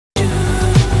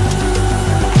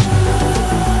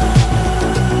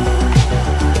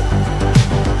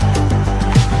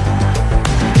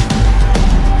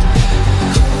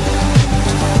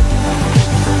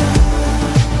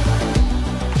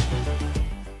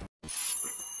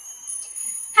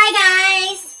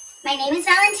My name is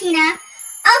Valentina,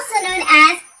 also known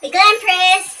as the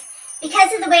Glampress,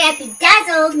 because of the way I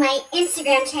bedazzled my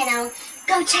Instagram channel.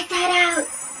 Go check that out.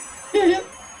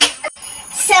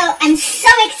 So I'm so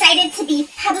excited to be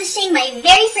publishing my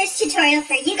very first tutorial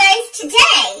for you guys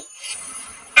today.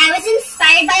 I was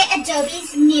inspired by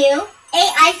Adobe's new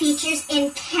AI features in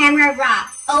Camera Raw.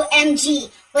 OMG.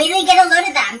 Wait till you get a load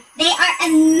of them. They are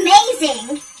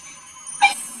amazing.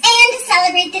 And to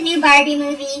celebrate the new Barbie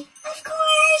movie, of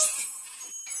course.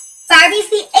 Barbie's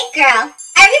the it girl.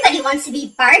 Everybody wants to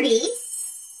be Barbie.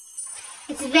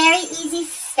 It's very easy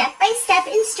step-by-step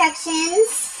instructions,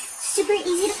 super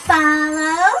easy to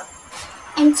follow,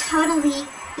 and totally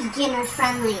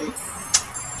beginner-friendly.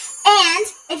 And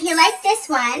if you like this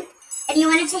one, and you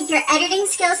want to take your editing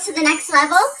skills to the next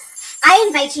level, I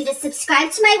invite you to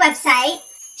subscribe to my website,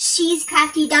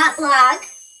 shescrafty.blog,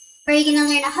 where you're going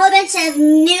to learn a whole bunch of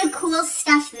new cool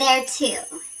stuff there too.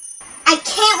 I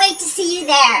can't wait to see you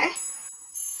there.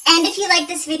 And if you like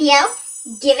this video,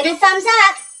 give it a thumbs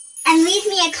up and leave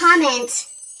me a comment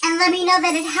and let me know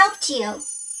that it helped you.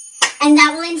 And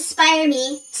that will inspire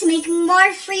me to make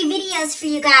more free videos for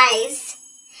you guys.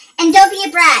 And don't be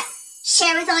a brat.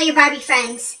 Share with all your Barbie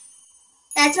friends.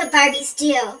 That's what Barbies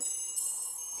do.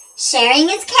 Sharing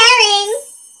is caring.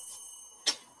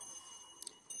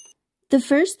 The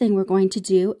first thing we're going to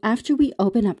do after we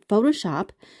open up Photoshop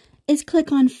is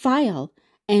click on File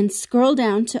and scroll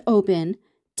down to Open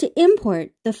to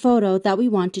import the photo that we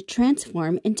want to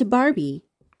transform into Barbie.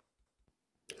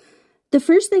 The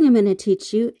first thing I'm going to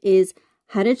teach you is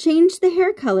how to change the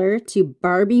hair color to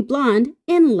Barbie blonde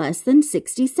in less than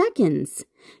 60 seconds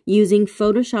using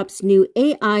Photoshop's new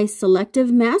AI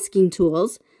selective masking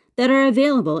tools that are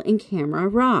available in Camera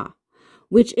Raw,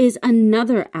 which is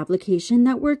another application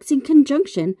that works in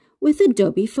conjunction with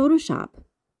Adobe Photoshop.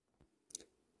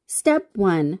 Step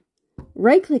 1.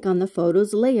 Right-click on the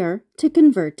photo's layer to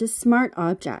convert to Smart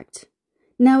Object.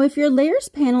 Now, if your Layers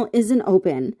panel isn't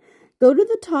open, go to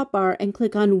the top bar and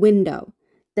click on Window.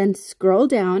 Then scroll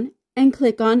down and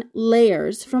click on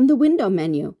Layers from the Window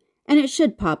menu, and it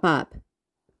should pop up.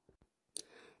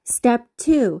 Step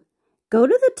 2. Go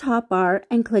to the top bar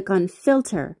and click on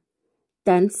Filter.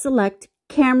 Then select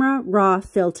Camera Raw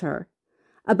Filter.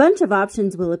 A bunch of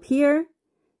options will appear.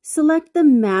 Select the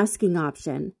masking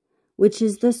option, which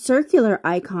is the circular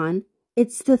icon.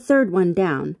 It's the third one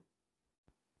down.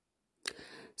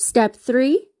 Step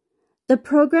 3. The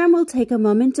program will take a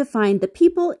moment to find the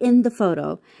people in the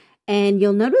photo, and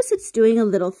you'll notice it's doing a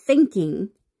little thinking.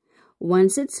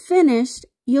 Once it's finished,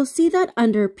 you'll see that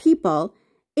under People,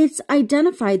 it's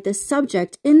identified the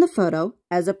subject in the photo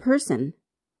as a person.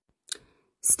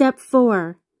 Step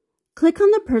 4. Click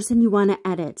on the person you want to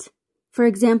edit. For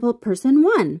example, person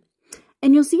 1.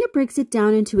 And you'll see it breaks it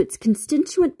down into its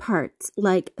constituent parts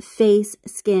like face,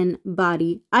 skin,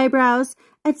 body, eyebrows,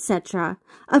 etc.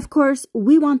 Of course,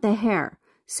 we want the hair,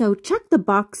 so check the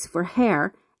box for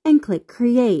hair and click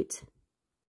Create.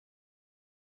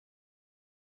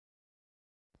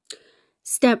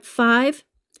 Step 5.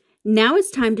 Now it's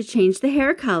time to change the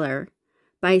hair color.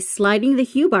 By sliding the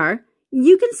hue bar,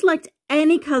 you can select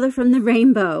any color from the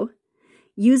rainbow.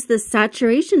 Use the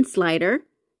saturation slider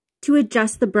to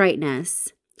adjust the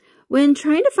brightness. When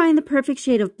trying to find the perfect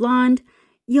shade of blonde,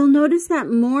 you'll notice that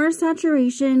more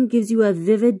saturation gives you a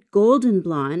vivid golden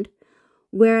blonde,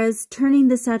 whereas turning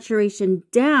the saturation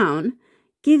down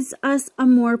gives us a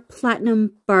more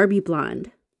platinum Barbie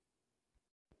blonde.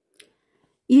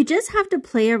 You just have to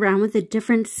play around with the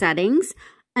different settings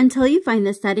until you find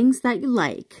the settings that you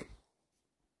like.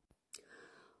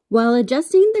 While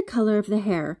adjusting the color of the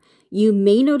hair, you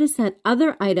may notice that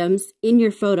other items in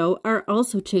your photo are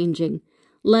also changing,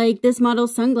 like this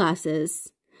model's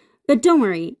sunglasses. But don't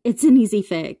worry, it's an easy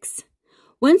fix.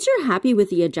 Once you're happy with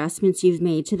the adjustments you've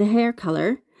made to the hair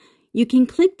color, you can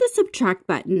click the Subtract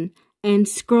button and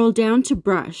scroll down to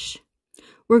Brush.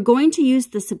 We're going to use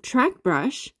the Subtract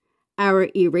brush, our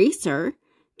eraser,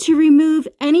 to remove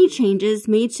any changes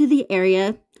made to the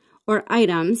area or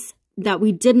items that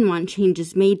we didn't want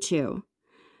changes made to.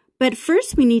 But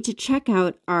first we need to check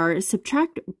out our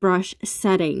Subtract brush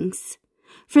settings.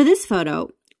 For this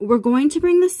photo, we're going to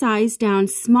bring the size down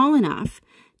small enough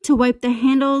to wipe the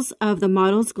handles of the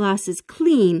model's glasses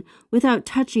clean without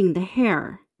touching the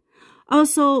hair.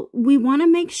 Also, we want to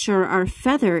make sure our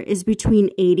feather is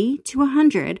between 80 to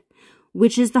 100,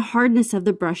 which is the hardness of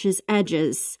the brush's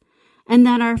edges, and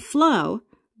that our flow,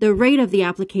 the rate of the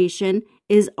application,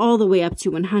 is all the way up to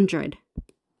 100.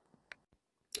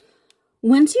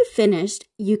 Once you've finished,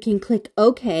 you can click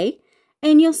OK,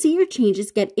 and you'll see your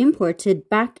changes get imported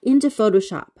back into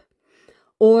Photoshop.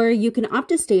 Or you can opt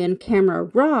to stay in Camera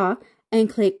Raw and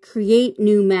click Create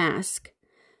New Mask.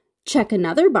 Check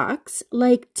another box,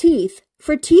 like Teeth,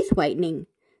 for teeth whitening,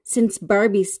 since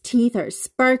Barbie's teeth are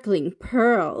sparkling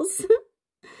pearls.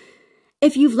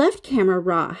 If you've left Camera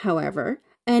Raw, however,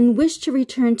 and wish to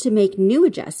return to make new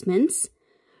adjustments,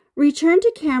 return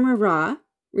to Camera Raw,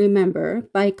 remember,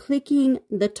 by clicking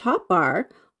the top bar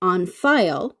on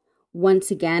File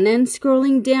once again and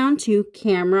scrolling down to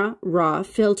Camera Raw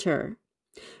Filter.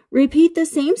 Repeat the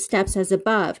same steps as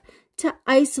above to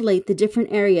isolate the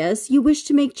different areas you wish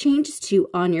to make changes to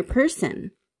on your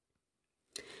person.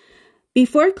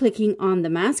 Before clicking on the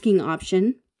masking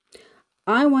option,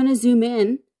 I want to zoom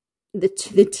in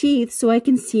to the teeth so I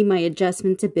can see my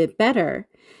adjustments a bit better.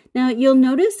 Now, you'll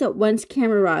notice that once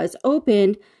Camera Raw is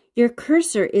opened, your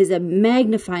cursor is a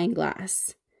magnifying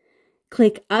glass.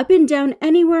 Click up and down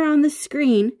anywhere on the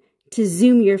screen to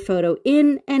zoom your photo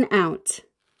in and out.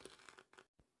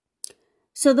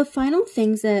 So the final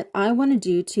things that I want to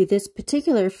do to this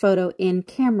particular photo in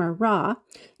Camera Raw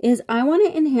is I want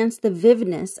to enhance the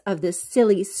vividness of this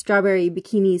silly strawberry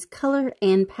bikini's color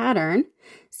and pattern,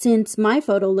 since my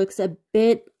photo looks a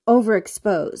bit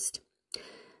overexposed.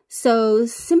 So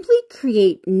simply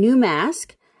create New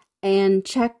Mask and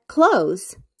check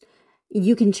Clothes.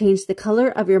 You can change the color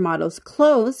of your model's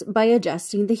clothes by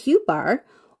adjusting the hue bar,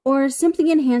 or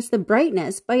simply enhance the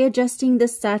brightness by adjusting the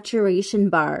saturation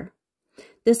bar.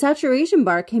 The saturation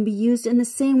bar can be used in the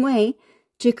same way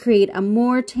to create a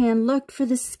more tan look for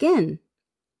the skin.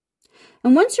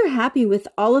 And once you're happy with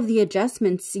all of the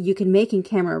adjustments you can make in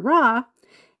Camera Raw,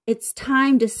 it's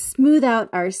time to smooth out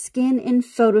our skin in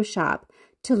Photoshop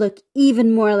to look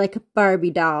even more like a Barbie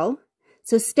doll.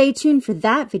 So stay tuned for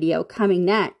that video coming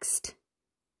next.